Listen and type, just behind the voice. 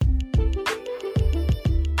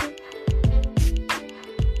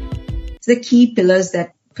So the key pillars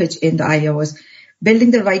that pitch in the idea was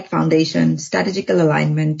building the right foundation, strategical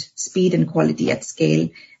alignment, speed and quality at scale,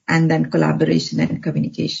 and then collaboration and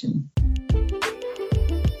communication.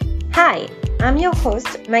 Hi, I'm your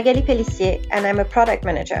host, Magali Pellissier, and I'm a product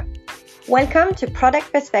manager. Welcome to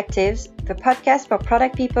Product Perspectives, the podcast for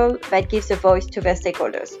product people that gives a voice to their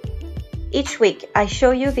stakeholders. Each week, I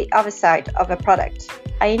show you the other side of a product.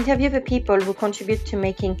 I interview the people who contribute to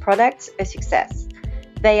making products a success.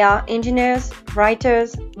 They are engineers,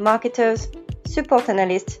 writers, marketers, support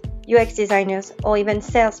analysts, UX designers, or even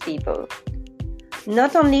salespeople.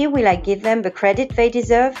 Not only will I give them the credit they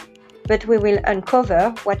deserve, but we will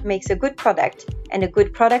uncover what makes a good product and a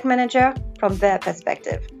good product manager from their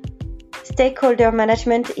perspective. Stakeholder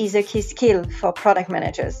management is a key skill for product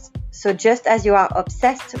managers. So just as you are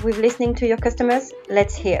obsessed with listening to your customers,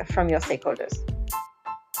 let's hear from your stakeholders.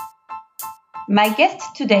 My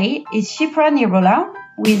guest today is Shipra Nirola,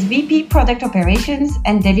 who is VP Product Operations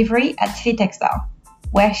and Delivery at FitXR,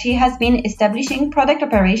 where she has been establishing product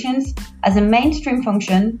operations as a mainstream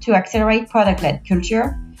function to accelerate product-led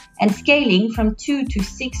culture and scaling from 2 to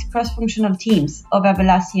 6 cross-functional teams over the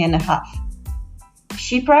last year and a half.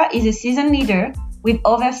 Shipra is a seasoned leader with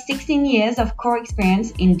over 16 years of core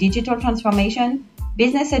experience in digital transformation,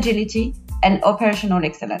 business agility, and operational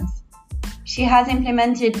excellence. She has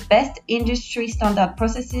implemented best industry standard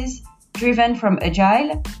processes driven from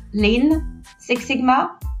Agile, Lean, Six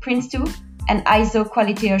Sigma, Prince2, and ISO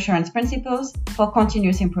quality assurance principles for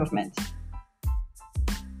continuous improvement.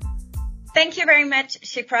 Thank you very much,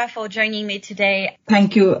 Shipra, for joining me today.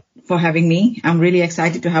 Thank you for having me. I'm really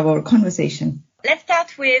excited to have our conversation. Let's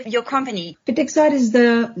start with your company. FitXR is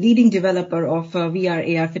the leading developer of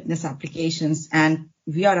VR, AR fitness applications, and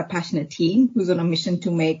we are a passionate team who's on a mission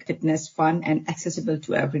to make fitness fun and accessible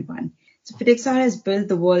to everyone. So FitXR has built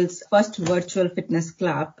the world's first virtual fitness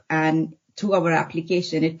club, and through our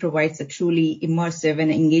application, it provides a truly immersive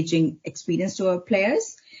and engaging experience to our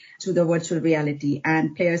players through the virtual reality,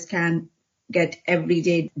 and players can get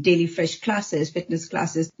everyday daily fresh classes, fitness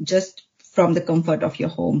classes, just from the comfort of your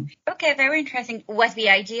home. Okay, very interesting. Was the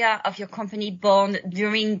idea of your company born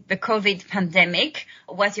during the COVID pandemic?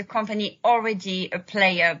 Was your company already a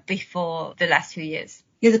player before the last few years?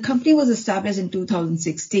 Yeah, the company was established in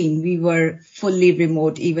 2016. We were fully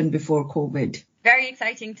remote even before COVID. Very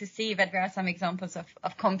exciting to see that there are some examples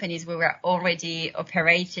of companies who were already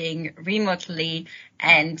operating remotely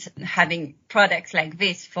and having products like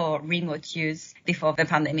this for remote use before the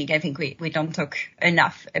pandemic. I think we don't talk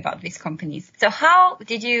enough about these companies. So how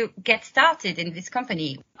did you get started in this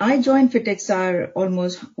company? I joined FitXR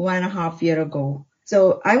almost 1.5 years ago.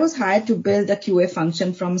 So I was hired to build a QA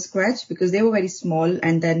function from scratch because they were very small,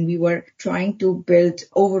 and then we were trying to build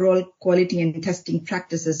overall quality and testing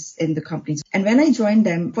practices in the company. And when I joined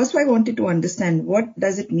them, first I wanted to understand what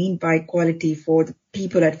does it mean by quality for the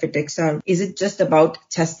people at FitXR. Is it just about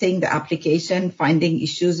testing the application, finding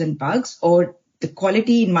issues and bugs, or the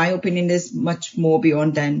quality, in my opinion, is much more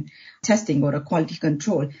beyond than testing or a quality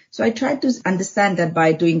control. So I tried to understand that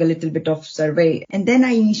by doing a little bit of survey. And then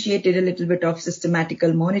I initiated a little bit of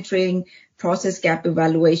systematical monitoring, process gap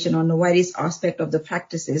evaluation on the various aspects of the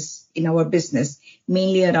practices in our business,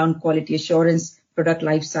 mainly around quality assurance, product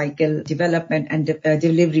lifecycle development, and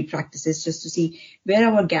delivery practices, just to see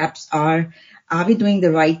where our gaps are. Are we doing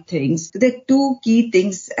the right things? So the two key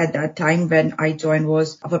things at that time when I joined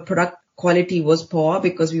was our product quality was poor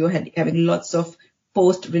because we were having lots of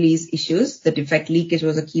post-release issues. The defect leakage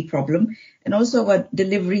was a key problem. And also our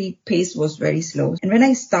delivery pace was very slow. And when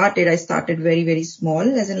I started very, very small,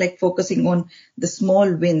 as in like focusing on the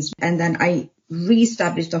small wins. And then I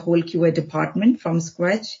re-established the whole QA department from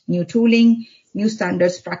scratch, new tooling, new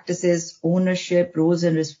standards, practices, ownership, roles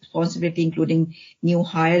and responsibility, including new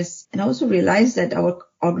hires. And I also realized that our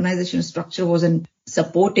organizational structure wasn't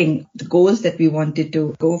supporting the goals that we wanted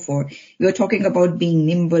to go for. We were talking about being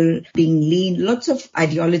nimble, being lean. Lots of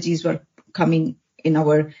ideologies were coming in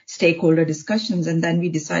our stakeholder discussions. And then we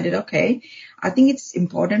decided, okay, I think it's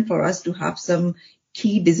important for us to have some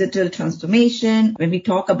key digital transformation. When we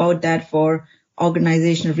talk about that for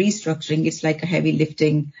organizational restructuring, it's like a heavy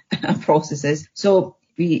lifting processes. So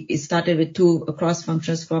we started with 2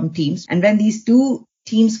 cross-functional Scrum teams. And when these 2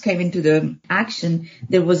 teams came into the action,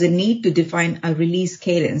 there was a need to define a release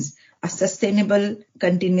cadence, a sustainable,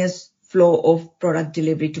 continuous flow of product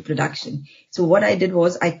delivery to production. So what I did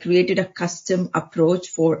was I created a custom approach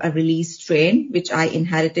for a release train, which I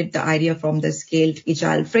inherited the idea from the scaled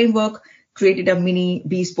agile framework created a mini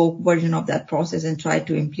bespoke version of that process and tried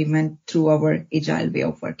to implement through our agile way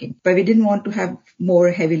of working. But we didn't want to have more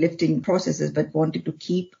heavy lifting processes, but wanted to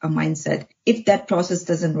keep a mindset. If that process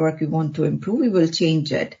doesn't work, we want to improve, we will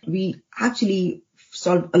change it. We actually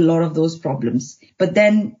solved a lot of those problems. But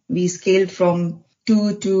then we scaled from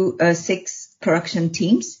 2 to 6 production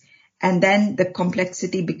teams. And then the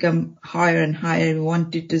complexity became higher and higher. We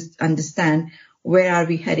wanted to understand, where are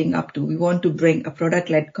we heading up to? We want to bring a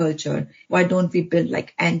product-led culture. Why don't we build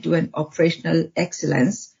like end-to-end operational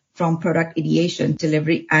excellence from product ideation,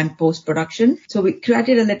 delivery, and post-production? So we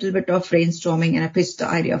created a little bit of brainstorming, and I pitched the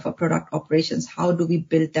idea of a product operations. How do we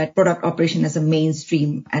build that product operation as a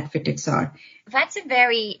mainstream at FitXR? That's a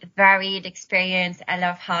very varied experience. I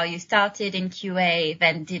love how you started in QA,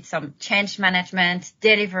 then did some change management,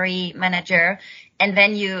 delivery manager, and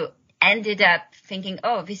then you ended up thinking,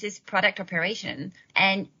 oh, this is product operation.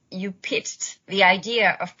 And you pitched the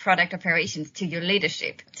idea of product operations to your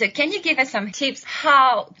leadership. So can you give us some tips?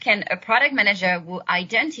 How can a product manager who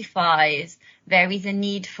identifies there is a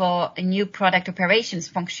need for a new product operations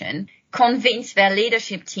function convince their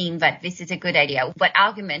leadership team that this is a good idea? What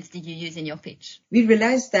arguments did you use in your pitch? We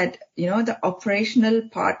realized that, the operational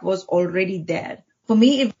part was already there. For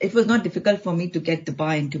me, it was not difficult for me to get the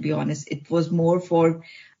buy-in, to be honest. It was more for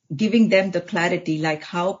giving them the clarity, like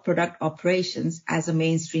how product operations as a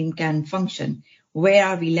mainstream can function. Where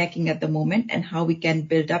are we lacking at the moment, and how we can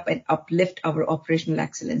build up and uplift our operational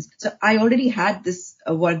excellence. So I already had this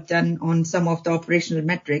work done on some of the operational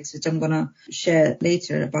metrics, which I'm going to share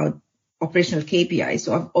later about operational KPIs.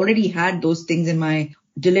 So I've already had those things in my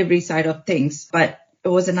delivery side of things, but it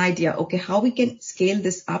was an idea, okay, how we can scale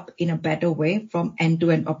this up in a better way from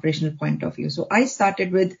end-to-end operational point of view. So I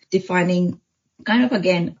started with defining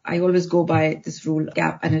again, I always go by this rule,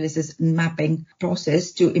 gap analysis and mapping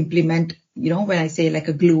process to implement, when I say like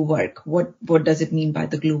a glue work, what does it mean by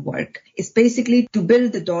the glue work? It's basically to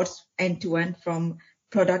build the dots end to end from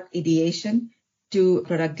product ideation to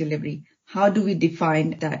product delivery. How do we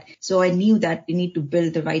define that? So I knew that we need to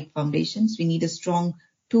build the right foundations. We need a strong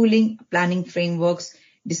tooling, planning frameworks,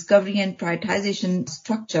 discovery and prioritization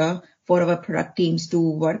structure for our product teams to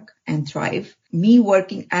work and thrive. Me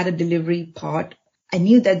working at a delivery part, I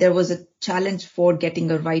knew that there was a challenge for getting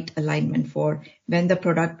the right alignment for when the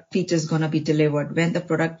product feature is going to be delivered, when the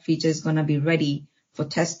product feature is going to be ready for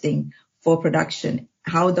testing, for production,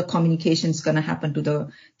 how the communication is going to happen to the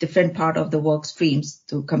different part of the work streams,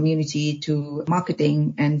 to community, to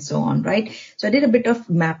marketing, and so on, right? So I did a bit of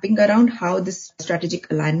mapping around how this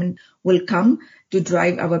strategic alignment will come to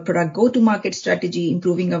drive our product go-to-market strategy,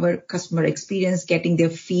 improving our customer experience, getting their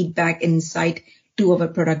feedback, insight to our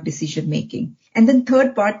product decision making. And then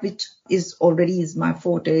third part, which is my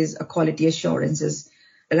forte, is a quality assurances.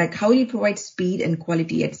 Like how do you provide speed and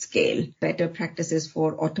quality at scale, better practices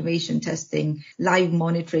for automation testing, live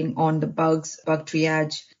monitoring on the bugs, bug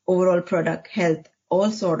triage, overall product health, all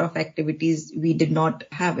sort of activities. We did not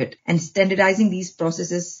have it. And standardizing these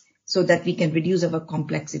processes so that we can reduce our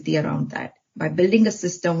complexity around that by building a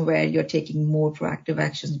system where you're taking more proactive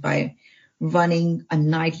actions by running a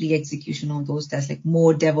nightly execution on those tests, like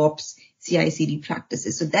more DevOps, CI/CD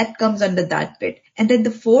practices. So that comes under that bit. And then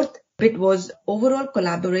the fourth bit was overall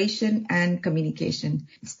collaboration and communication.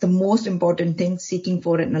 It's the most important thing, seeking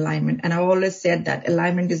for an alignment. And I've always said that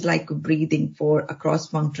alignment is like breathing for a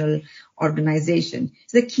cross-functional organization.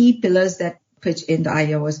 So the key pillars that pitch in the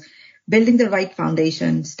idea was building the right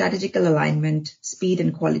foundation, strategical alignment, speed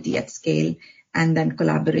and quality at scale, and then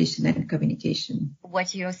collaboration and communication.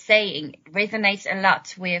 What you're saying resonates a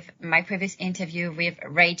lot with my previous interview with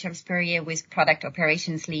Rachel Spurrier, with product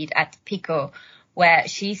operations lead at Pico, where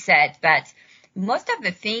she said that most of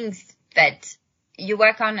the things that you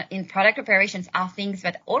work on in product operations are things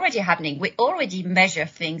that are already happening. We already measure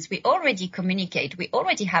things. We already communicate. We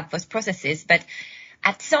already have those processes. But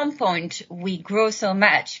at some point, we grow so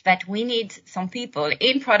much that we need some people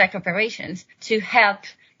in product operations to help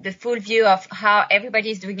the full view of how everybody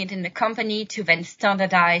is doing it in the company to then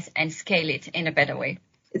standardize and scale it in a better way.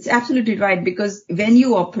 It's absolutely right, because when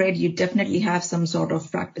you operate, you definitely have some sort of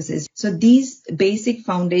practices. So these basic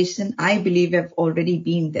foundation, I believe, have already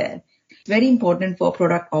been there. It's very important for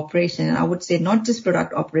product operation. And I would say not just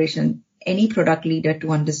product operation, any product leader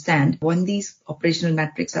to understand when these operational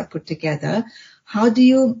metrics are put together, how do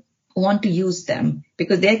you want to use them?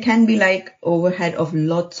 Because there can be like overhead of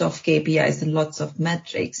lots of KPIs and lots of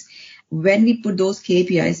metrics. When we put those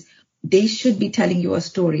KPIs, they should be telling you a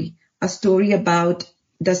story about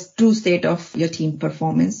the true state of your team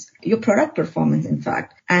performance, your product performance, in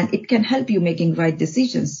fact, and it can help you making right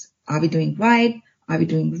decisions. Are we doing right? are we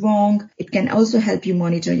doing wrong? It can also help you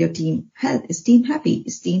monitor your team health. Is team happy?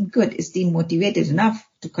 Is team good? Is team motivated enough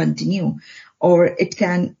to continue? Or it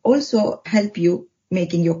can also help you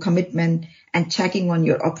making your commitment and checking on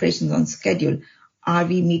your operations on schedule. Are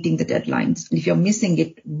we meeting the deadlines? If you're missing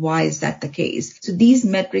it, why is that the case? So these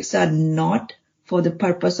metrics are not for the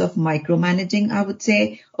purpose of micromanaging, I would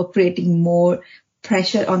say, or creating more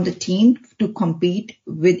pressure on the team to compete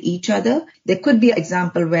with each other. There could be an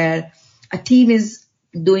example where a team is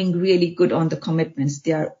doing really good on the commitments.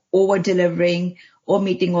 They are over delivering or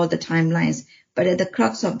meeting all the timelines. But at the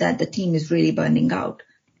crux of that, the team is really burning out.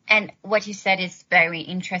 And what you said is very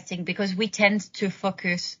interesting because we tend to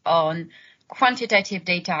focus on quantitative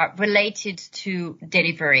data related to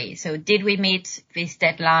delivery. So did we meet this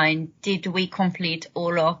deadline? Did we complete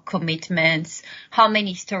all our commitments? How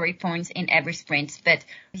many story points in every sprint? But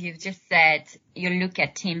you've just said you look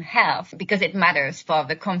at team health because it matters for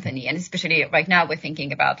the company. And especially right now, we're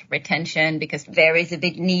thinking about retention because there is a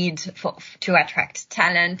big need to attract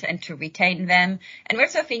talent and to retain them. And we're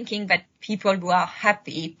also thinking that people who are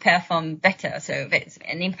happy perform better. So there's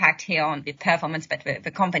an impact here on the performance that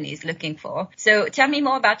the company is looking for. So tell me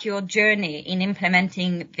more about your journey in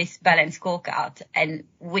implementing this balanced scorecard and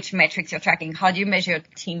which metrics you're tracking. How do you measure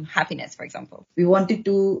team happiness, for example? We wanted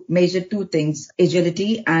to measure two things,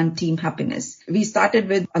 agility and team happiness. We started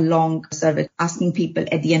with a long survey asking people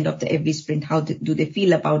at the end of every sprint, how do they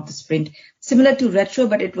feel about the sprint? Similar to retro,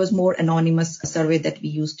 but it was more anonymous survey that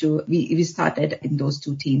we started in those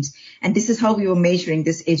two teams. And this is how we were measuring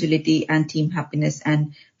this agility and team happiness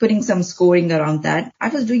and putting some scoring around that. I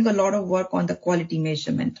was doing a lot of work on the quality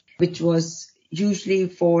measurement, which was usually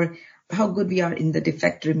for how good we are in the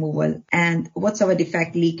defect removal and what's our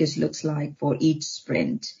defect leakage looks like for each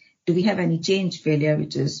sprint. Do we have any change failure,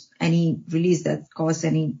 which is any release that caused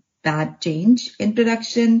any bad change in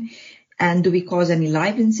production? And do we cause any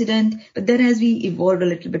live incident? But then as we evolve a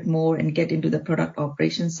little bit more and get into the product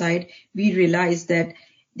operations side, we realize that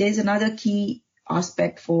there's another key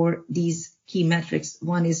aspect for these key metrics.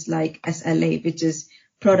 One is like SLA, which is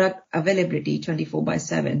product availability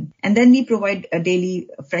 24/7. And then we provide a daily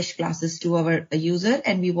fresh classes to our user.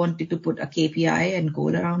 And we wanted to put a KPI and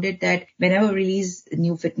goal around it that whenever we release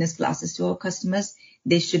new fitness classes to our customers,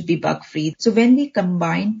 they should be bug free. So when we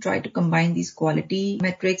try to combine these quality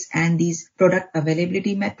metrics and these product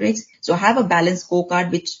availability metrics, so I have a balanced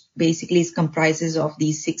scorecard, which basically comprises of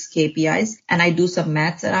these 6 KPIs. And I do some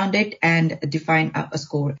maths around it and define a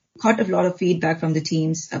score. Got a lot of feedback from the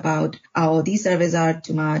teams about, oh, these surveys are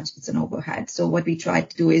too much. It's an overhead. So what we tried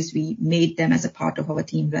to do is we made them as a part of our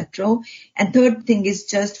team retro. And third thing is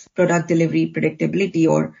just product delivery predictability,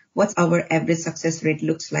 or what's our average success rate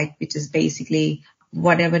looks like, which is basically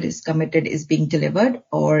whatever is committed is being delivered,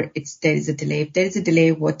 or there is a delay. If there is a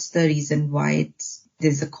delay, what's the reason why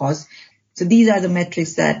there's a cause? So these are the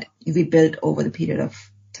metrics that we built over the period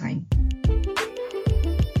of time.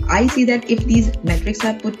 I see that if these metrics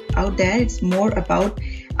are put out there, it's more about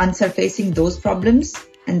unsurfacing those problems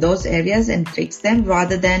and those areas and fix them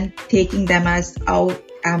rather than taking them as how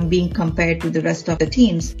I'm being compared to the rest of the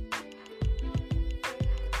teams.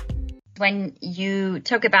 When you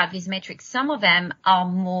talk about these metrics, some of them are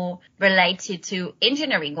more related to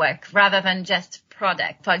engineering work rather than just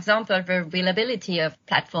product. For example, the reliability of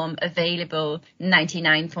platform available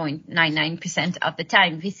 99.99% of the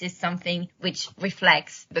time. This is something which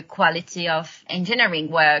reflects the quality of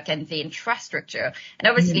engineering work and the infrastructure. And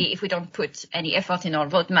obviously, if we don't put any effort in our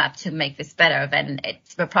roadmap to make this better, then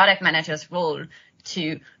it's the product manager's role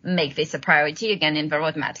to make this a priority again in the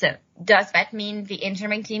roadmap. So does that mean the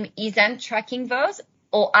engineering team isn't tracking those,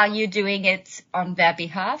 or are you doing it on their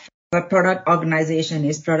behalf? Our product organization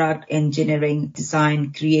is product engineering,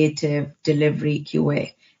 design, creative, delivery,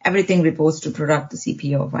 QA. Everything reports to product, the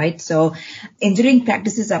CPO, right? So engineering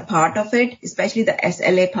practices are part of it, especially the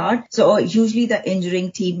SLA part. So usually the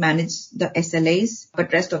engineering team manages the SLAs,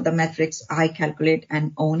 but rest of the metrics I calculate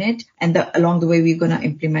and own it. And along the way, we're going to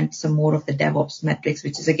implement some more of the DevOps metrics,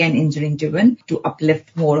 which is again engineering driven to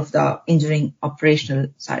uplift more of the engineering operational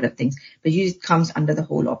side of things. But usually it comes under the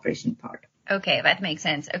whole operation part. Okay, that makes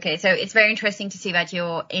sense. Okay, so it's very interesting to see that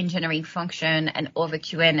your engineering function and all the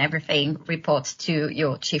QA and everything reports to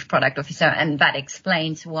your chief product officer, and that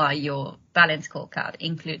explains why your balanced scorecard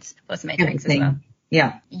includes those metrics as well.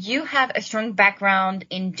 Yeah. You have a strong background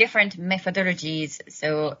in different methodologies,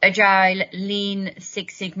 so Agile, Lean,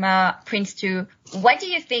 Six Sigma, Prince2. What do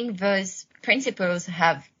you think those principles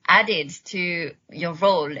have added to your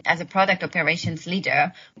role as a product operations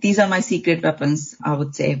leader? These are my secret weapons, I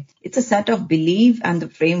would say. It's a set of belief and the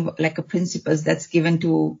framework, like a principles that's given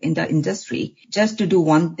to in the industry just to do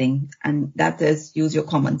one thing. And that is use your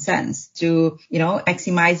common sense to,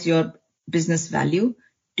 maximize your business value,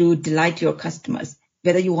 to delight your customers.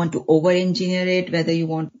 Whether you want to over-engineer it, whether you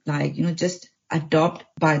want just adopt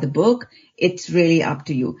by the book, it's really up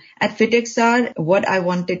to you. At FitXR, what I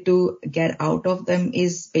wanted to get out of them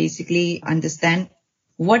is basically understand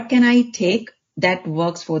what can I take that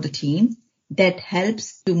works for the team, that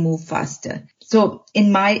helps to move faster. So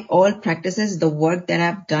in my all practices, the work that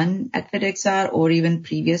I've done at FitXR or even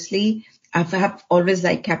previously, I have always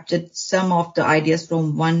captured some of the ideas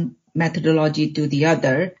from one methodology to the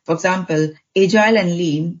other. For example, agile and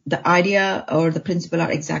lean, the idea or the principle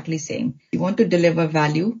are exactly same. You want to deliver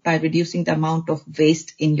value by reducing the amount of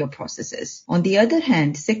waste in your processes. On the other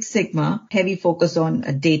hand, Six Sigma, heavy focus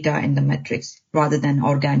on data and the metrics rather than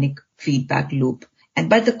organic feedback loop.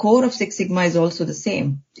 But the core of Six Sigma is also the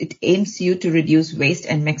same. It aims you to reduce waste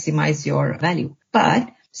and maximize your value. But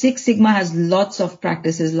Six Sigma has lots of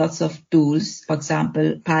practices, lots of tools. For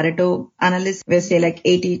example, Pareto analysts will say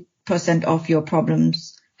 80% of your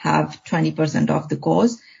problems have 20% of the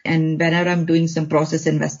cause. And whenever I'm doing some process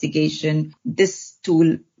investigation, this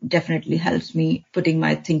tool definitely helps me putting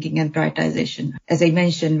my thinking and prioritization. As I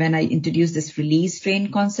mentioned, when I introduced this release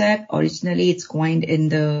train concept, originally it's coined in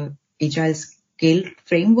the Agile Scale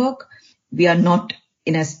framework. We are not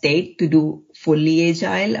in a state to do fully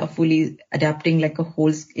agile or fully adapting a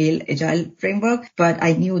whole scale agile framework, but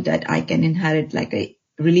I knew that I can inherit a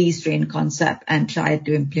release train concept and try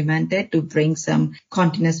to implement it to bring some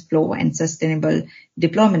continuous flow and sustainable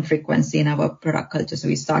deployment frequency in our product culture. So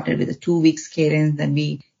we started with a 2 weeks cadence, then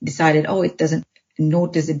we decided, it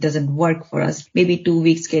doesn't work for us. Maybe 2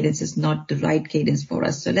 weeks cadence is not the right cadence for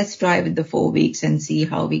us. So let's try with the 4 weeks and see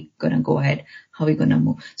how we're going to go ahead, how we're going to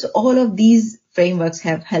move. So all of these frameworks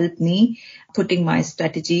have helped me putting my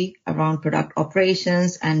strategy around product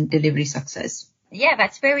operations and delivery success. Yeah,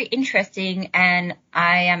 that's very interesting. And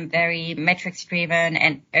I am very metrics driven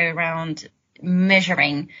and around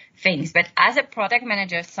measuring things. But as a product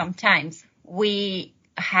manager, sometimes we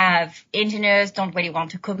have engineers don't really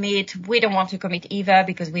want to commit. We don't want to commit either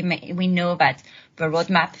because we know that the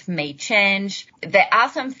roadmap may change. There are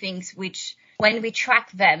some things which when we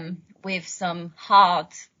track them with some hard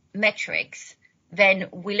metrics, then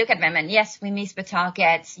we look at them and yes, we miss the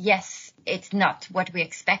targets. Yes, it's not what we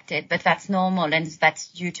expected, but that's normal. And that's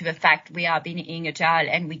due to the fact we are being agile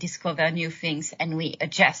and we discover new things and we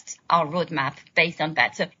adjust our roadmap based on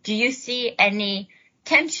that. So do you see any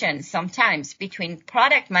tension sometimes between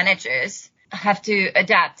product managers have to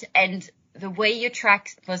adapt and the way you track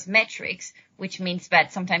those metrics, which means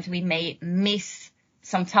that sometimes we may miss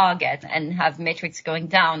some target and have metrics going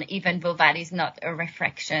down, even though that is not a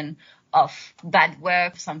reflection of bad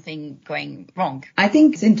work, something going wrong? I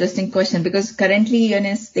think it's an interesting question because currently in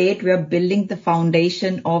a state we are building the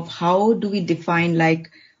foundation of how do we define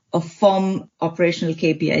a firm operational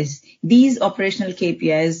KPIs. These operational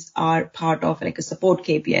KPIs are part of a support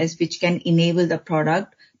KPIs, which can enable the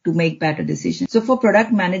product to make better decisions. So for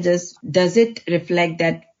product managers, does it reflect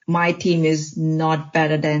that my team is not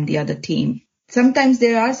better than the other team? Sometimes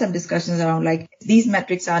there are some discussions around these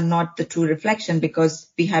metrics are not the true reflection because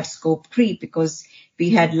we had scope creep, because we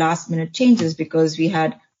had last minute changes, because we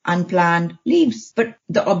had unplanned leaves. But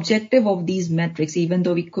the objective of these metrics, even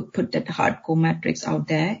though we could put that hardcore metrics out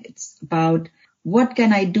there, it's about what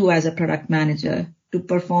can I do as a product manager to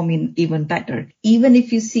perform even better. Even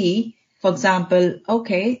if you see, for example,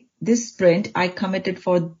 okay, this sprint I committed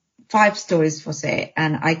for 5 stories for say,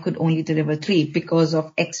 and I could only deliver 3 because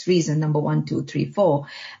of X reason, number 1, 2, 3, 4.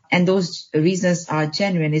 And those reasons are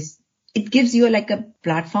genuine. It gives you a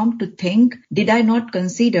platform to think, did I not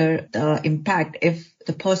consider the impact if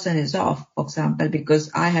the person is off, for example, because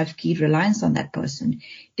I have key reliance on that person?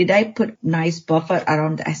 Did I put nice buffer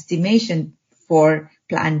around the estimation for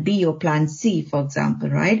plan B or plan C, for example,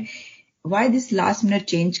 right? Why this last minute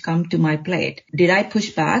change come to my plate? Did I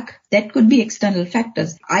push back? That could be external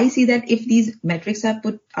factors. I see that if these metrics are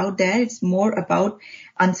put out there, it's more about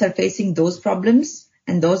unsurfacing those problems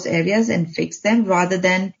and those areas and fix them rather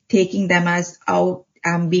than taking them as how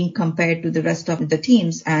I'm being compared to the rest of the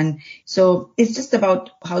teams. And so it's just about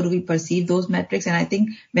how do we perceive those metrics. And I think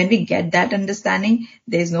when we get that understanding,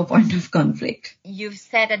 there's no point of conflict. You've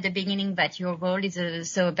said at the beginning that your role is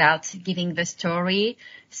also about giving the story.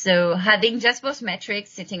 So having just those metrics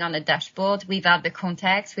sitting on a dashboard without the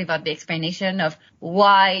context, without the explanation of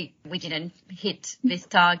why we didn't hit this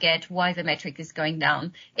target, why the metric is going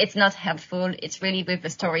down. It's not helpful. It's really with the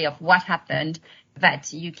story of what happened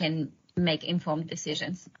that you can make informed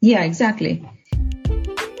decisions. Yeah, exactly.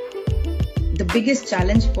 The biggest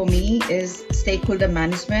challenge for me is stakeholder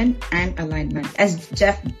management and alignment. As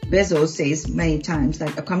Jeff Bezos says many times,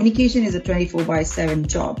 like a communication is a 24/7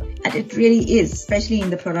 job. And it really is, especially in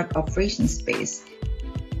the product operations space.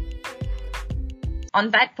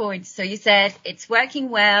 On that point, so you said it's working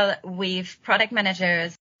well with product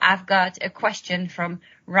managers. I've got a question from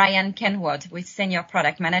Ryan Kenwood, with Senior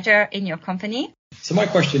Product Manager in your company. So my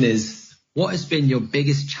question is, what has been your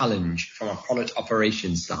biggest challenge from a product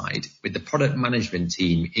operations side with the product management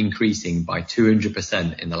team increasing by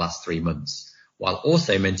 200% in the last 3 months, while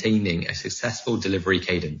also maintaining a successful delivery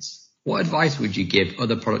cadence? What advice would you give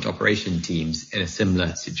other product operation teams in a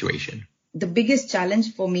similar situation? The biggest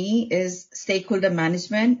challenge for me is stakeholder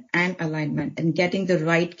management and alignment, and getting the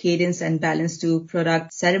right cadence and balance to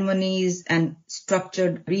product ceremonies and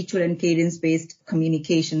structured ritual and cadence-based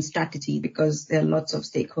communication strategy, because there are lots of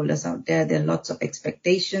stakeholders out there. There are lots of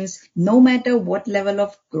expectations. No matter what level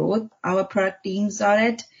of growth our product teams are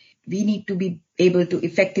at, we need to be able to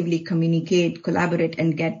effectively communicate, collaborate,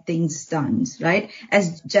 and get things done, right?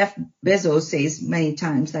 As Jeff Bezos says many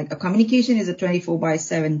times, like a communication is a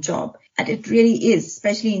 24/7 job. And it really is,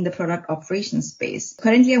 especially in the product operations space.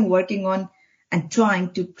 Currently, I'm working on and trying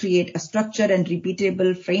to create a structured and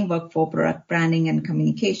repeatable framework for product branding and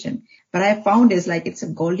communication. But I found is like it's a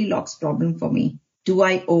Goldilocks problem for me. Do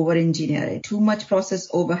I over-engineer it? Too much process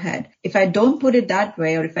overhead. If I don't put it that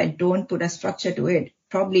way, or if I don't put a structure to it,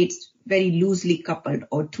 probably it's very loosely coupled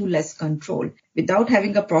or too less control. Without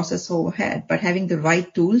having a process overhead, but having the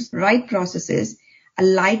right tools, right processes, a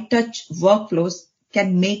light touch workflows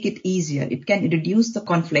can make it easier. It can reduce the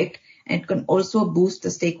conflict, and it can also boost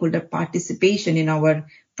the stakeholder participation in our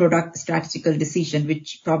product strategical decision,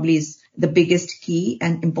 which probably is the biggest key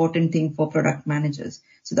and important thing for product managers.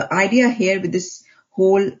 So the idea here with this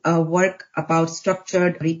whole work about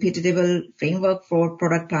structured, repeatable framework for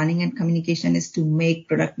product planning and communication is to make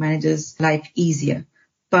product managers' life easier.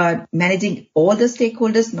 But managing all the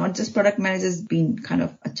stakeholders, not just product managers, has been kind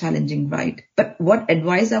of a challenging ride. But what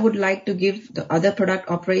advice I would like to give the other product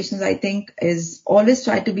operations, I think, is always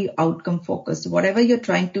try to be outcome focused. Whatever you're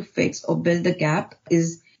trying to fix or build the gap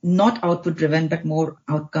is not output driven, but more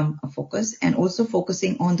outcome focused, and also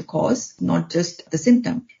focusing on the cause, not just the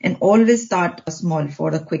symptom. And always start small for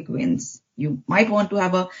the quick wins. You might want to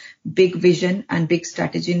have a big vision and big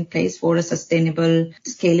strategy in place for a sustainable,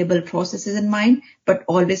 scalable processes in mind, but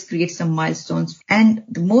always create some milestones. And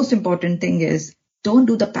the most important thing is don't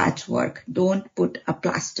do the patchwork. Don't put a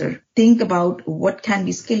plaster. Think about what can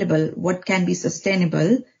be scalable, what can be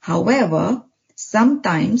sustainable. However,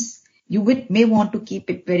 sometimes you may want to keep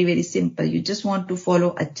it very, very simple. You just want to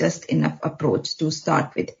follow a just enough approach to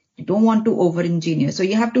start with. You don't want to over-engineer. So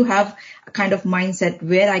you have to have a kind of mindset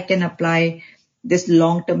where I can apply this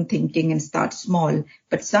long-term thinking and start small.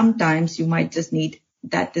 But sometimes you might just need,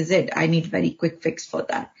 that is it. I need very quick fix for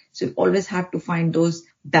that. So you always have to find those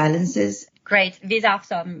balances. Great. These are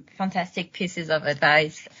some fantastic pieces of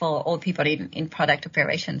advice for all people in product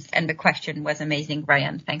operations. And the question was amazing,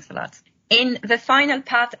 Ryan. Thanks a lot. In the final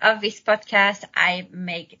part of this podcast, I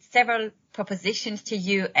make several propositions to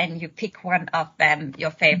you and you pick one of them,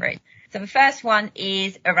 your favorite. So the first one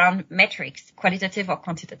is around metrics, qualitative or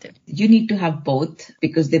quantitative. You need to have both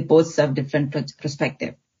because they both serve different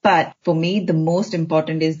perspectives. But for me, the most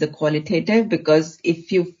important is the qualitative, because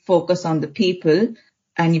if you focus on the people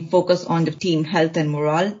and you focus on the team health and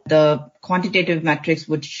morale, the quantitative metrics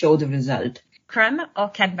would show the result. Scrum or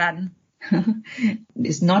Kanban?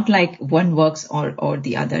 It's not like one works or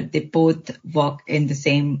the other. They both work in the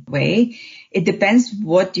same way. It depends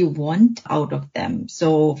what you want out of them.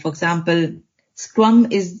 So, for example,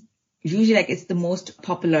 Scrum is usually like it's the most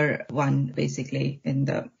popular one basically in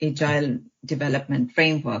the agile development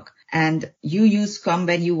framework. And you use Scrum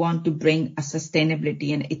when you want to bring a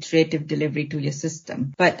sustainability and iterative delivery to your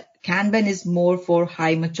system. But Kanban is more for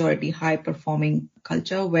high maturity, high performing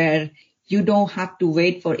culture where you don't have to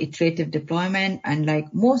wait for iterative deployment, and like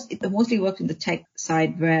it mostly works in the tech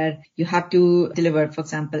side where you have to deliver, for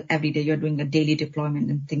example, every day you're doing a daily deployment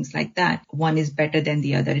and things like that. One is better than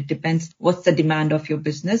the other. It depends what's the demand of your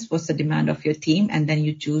business, what's the demand of your team, and then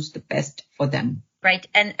you choose the best for them. Right.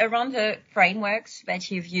 And around the frameworks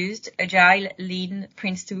that you've used, Agile, Lean,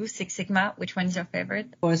 Prince2, Six Sigma, which one is your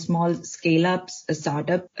favorite? For small scale-ups, a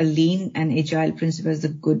startup, a Lean and Agile principle is a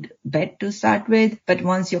good bet to start with. But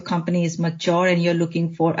once your company is mature and you're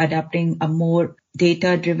looking for adapting a more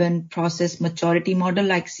data-driven process maturity model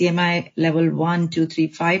like CMI level 1, 2, 3,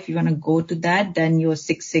 5, you want to go to that, then your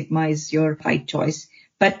Six Sigma is your right choice.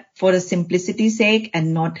 But for the simplicity's sake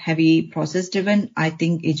and not heavy process driven, I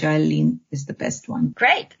think Agile Lean is the best one.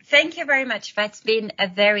 Great. Thank you very much. That's been a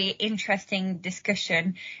very interesting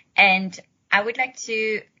discussion. And I would like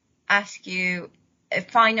to ask you a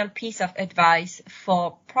final piece of advice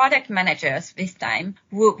for product managers this time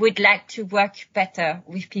who would like to work better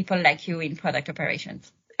with people like you in product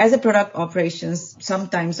operations. As a product operations,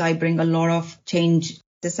 sometimes I bring a lot of change.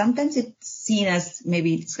 Sometimes it's seen as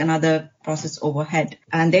maybe it's another process overhead,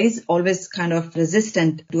 and there is always kind of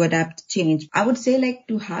resistant to adapt change. I would say like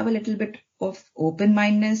to have a little bit of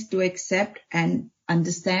open-mindedness to accept and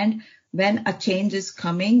understand when a change is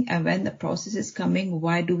coming and when the process is coming,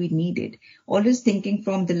 why do we need it? Always thinking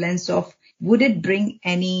from the lens of, would it bring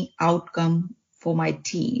any outcome for my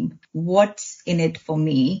team? What's in it for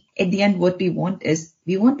me? At the end, what we want is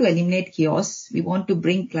we want to eliminate chaos. We want to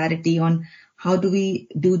bring clarity on how do we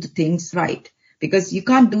do the things right? Because you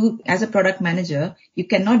can't do, as a product manager, you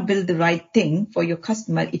cannot build the right thing for your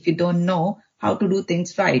customer if you don't know how to do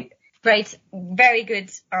things right. Great. Very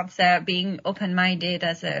good answer. Being open-minded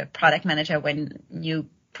as a product manager when new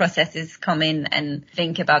processes come in and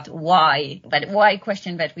think about why. But why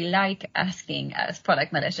question that we like asking as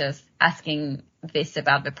product managers, asking this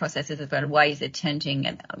about the processes as well. Why is it changing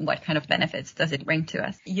and what kind of benefits does it bring to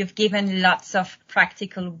us? You've given lots of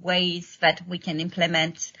practical ways that we can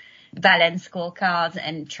implement balance scorecards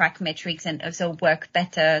and track metrics and also work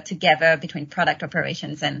better together between product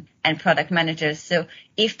operations and product managers. So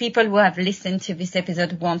if people who have listened to this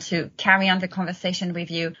episode want to carry on the conversation with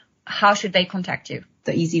you, how should they contact you?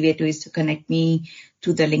 The easy way is to connect me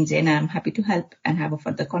to the LinkedIn. I'm happy to help and have a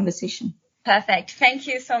further conversation. Perfect. Thank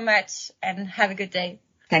you so much and have a good day.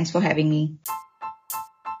 Thanks for having me.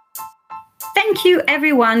 Thank you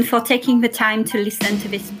everyone for taking the time to listen to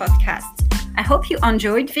this podcast. I hope you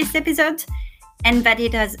enjoyed this episode and that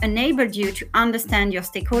it has enabled you to understand your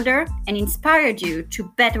stakeholder and inspired you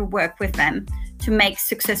to better work with them to make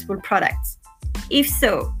successful products. If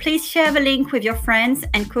so, please share the link with your friends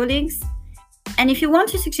and colleagues. And if you want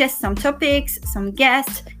to suggest some topics, some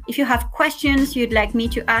guests, if you have questions you'd like me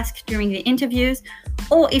to ask during the interviews,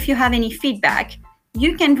 or if you have any feedback,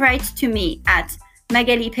 you can write to me at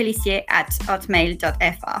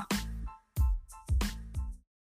magalipellissier@hotmail.fr.